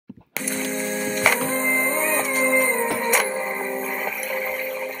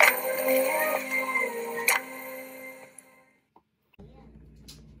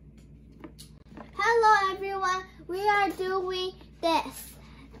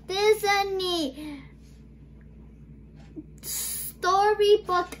Disney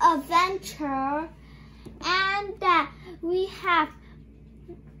Storybook Adventure, and we have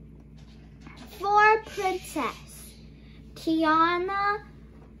 4 princesses: Tiana,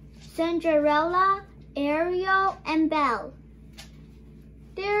 Cinderella, Ariel, and Belle.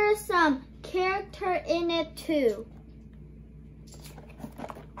 There is some character in it too.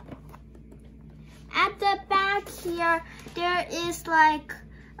 At the back here, there is like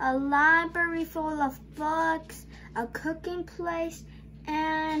a library full of books, a cooking place,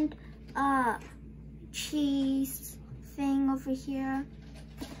 and a cheese thing over here.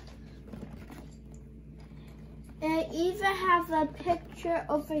 It even have a picture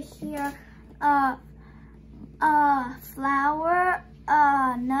over here of a flower,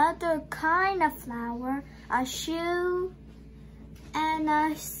 another kind of flower, a shoe, and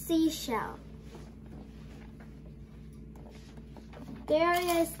a seashell. There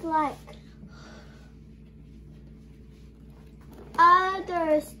is like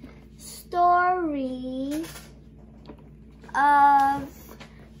other stories of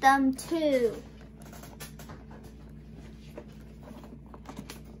them too.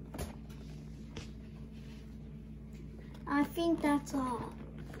 I think that's all.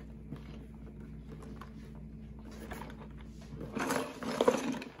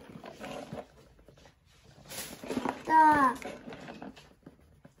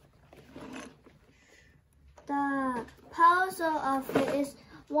 The puzzle of it is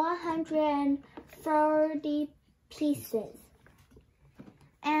 130 pieces.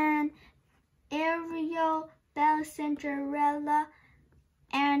 And Ariel, Belle, Cinderella,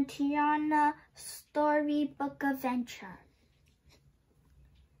 and Tiana Storybook Adventure.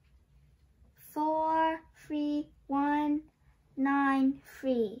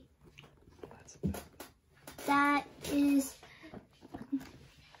 43193. That is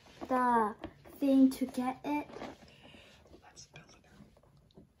the thing to get it.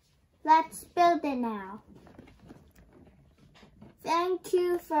 Let's build it now. Thank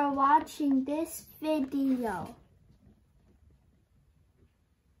you for watching this video.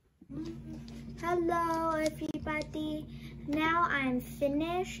 Hello everybody. Now I'm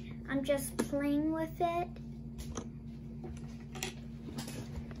finished. I'm just playing with it.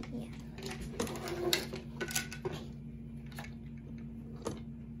 Yeah.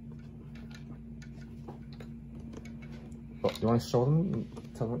 Oh, you want to show them?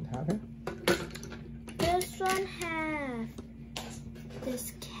 Tell them what you have here? This one has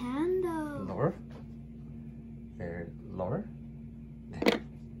this candle. Lower. Very lower.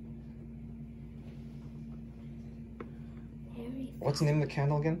 What's the name of the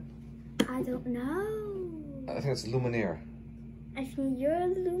candle again? I don't know. I think it's Luminaire. I think you're a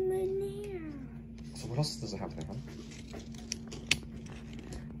Luminaire. So what else does it have there, huh?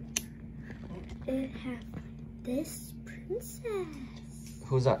 It has this princess.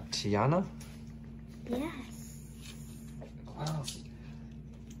 Who's that? Tiana? Yes. Wow.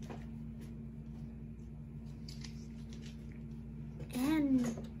 And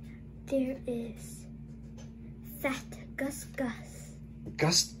there is Fat Gus Gus.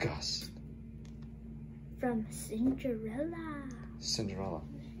 Gus. From Cinderella. Cinderella.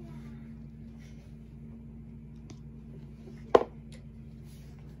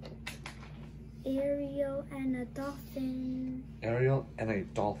 Ariel and a dolphin. Ariel and a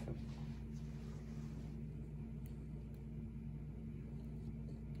dolphin.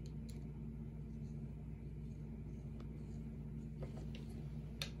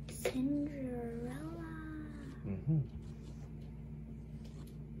 Cinderella. Mm-hmm.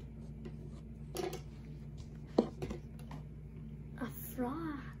 A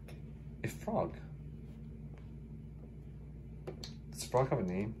frog. A frog? Does the frog have a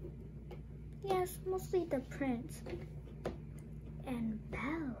name? Yes, mostly the prince. And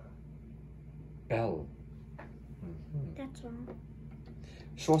Belle. Belle. Mm-hmm. That's all.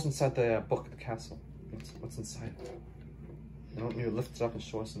 Show us inside the book, the castle. What's inside? You want me to lift it up and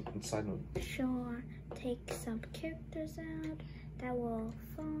show us inside of it? Sure. Take some characters out that will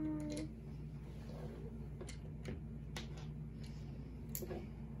fall.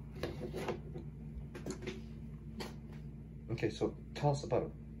 Okay, so tell us about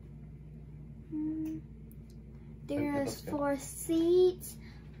it. There's 4 seats,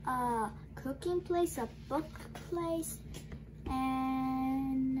 a cooking place, a book place,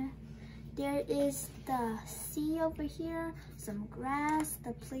 and there is the sea over here, some grass,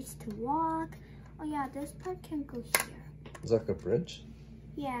 the place to walk. Oh yeah, this part can go here. Is that like a bridge?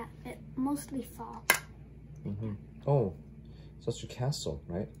 Yeah, it mostly falls. Mm-hmm. Oh, so that's your castle,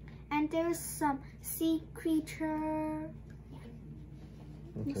 right? And there's some sea creature. Yeah.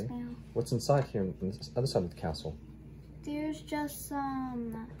 Okay. Yes, ma'am. What's inside here on the other side of the castle? There's just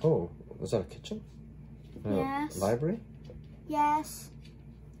some... Oh, is that a kitchen? Yes. Library? Yes.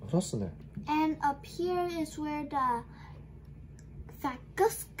 What else is there? And up here is where the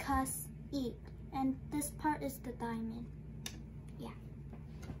Faguskas eat. And this part is the diamond. Yeah.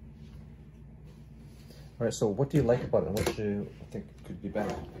 All right, so what do you like about it and what do you think could be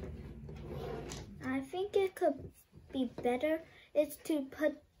better? I think it could be better is to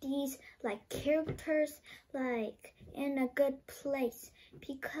put these like characters like in a good place,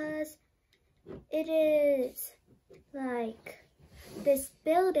 because it is like this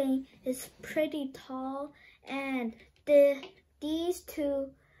building is pretty tall, and these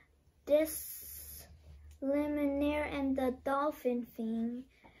two, this luminaire and the dolphin thing,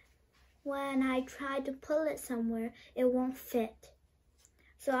 when I try to pull it somewhere, it won't fit.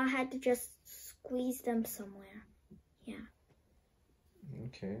 So I had to just squeeze them somewhere. Yeah.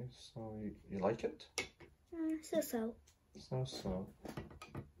 Okay, so you like it? So. So.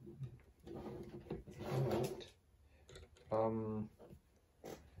 Alright.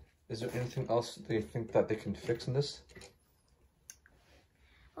 Is there anything else they think that they can fix in this?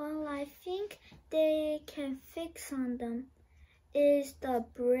 Well, I think they can fix on them is the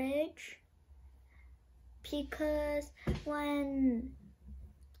bridge, because when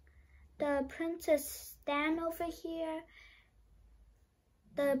the princess stand over here,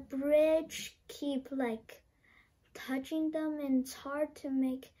 the bridge keep like touching them, and it's hard to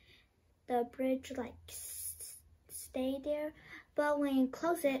make the bridge like stay there. But when you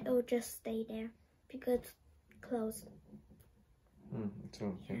close it, it will just stay there because it's closed.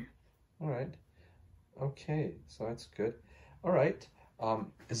 Okay. Yeah. All right. Okay, so that's good. All right.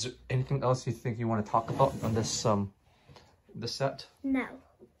 Is there anything else you think you want to talk about on this this set? No.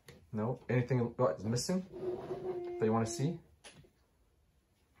 No? Anything what is missing that you want to see?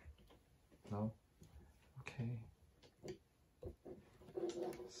 No? Okay.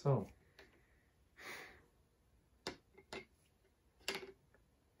 So.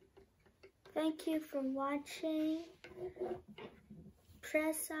 Thank you for watching.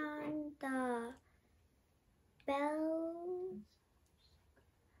 Press on the bell,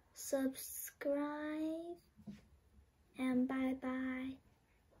 subscribe, and bye-bye.